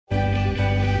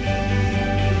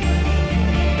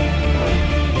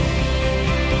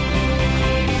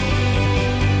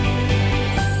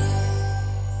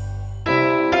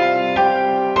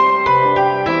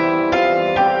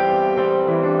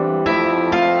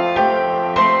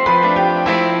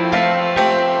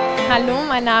Hallo,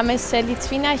 mein Name ist Sally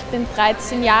Zwiener, ich bin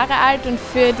 13 Jahre alt und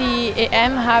für die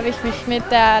EM habe ich mich mit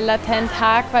der Latent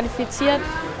H qualifiziert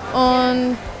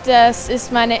und das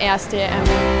ist meine erste EM.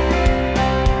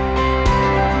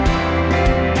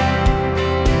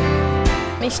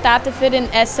 Ich starte für den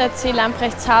SRC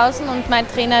Lamprechtshausen und mein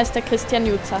Trainer ist der Christian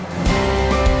Jutzer.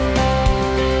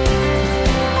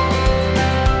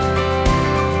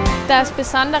 Das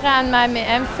Besondere an meinem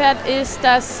EM-Pferd ist,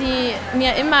 dass sie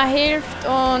mir immer hilft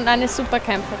und eine super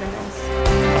Kämpferin ist.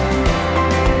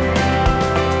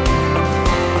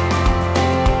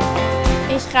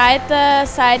 Ich reite,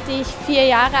 seit ich 4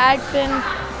 Jahre alt bin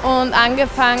und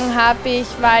angefangen habe ich,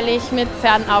 weil ich mit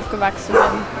Pferden aufgewachsen bin.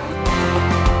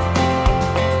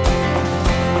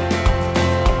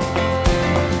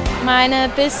 Meine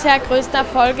bisher größten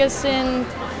Erfolge sind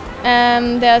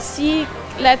der Sieg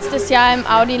letztes Jahr im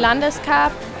Audi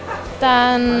Landescup,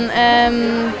 dann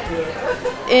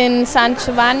in San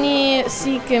Giovanni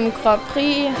Sieg im Grand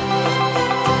Prix.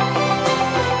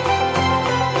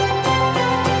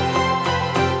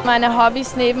 Meine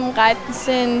Hobbys neben Reiten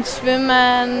sind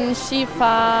Schwimmen,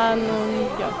 Skifahren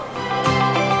und ja.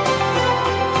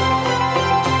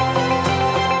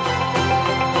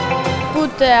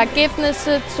 Gute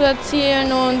Ergebnisse zu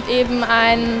erzielen und eben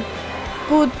ein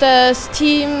gutes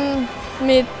Team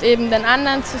mit eben den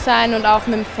anderen zu sein und auch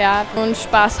mit dem Pferd und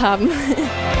Spaß haben.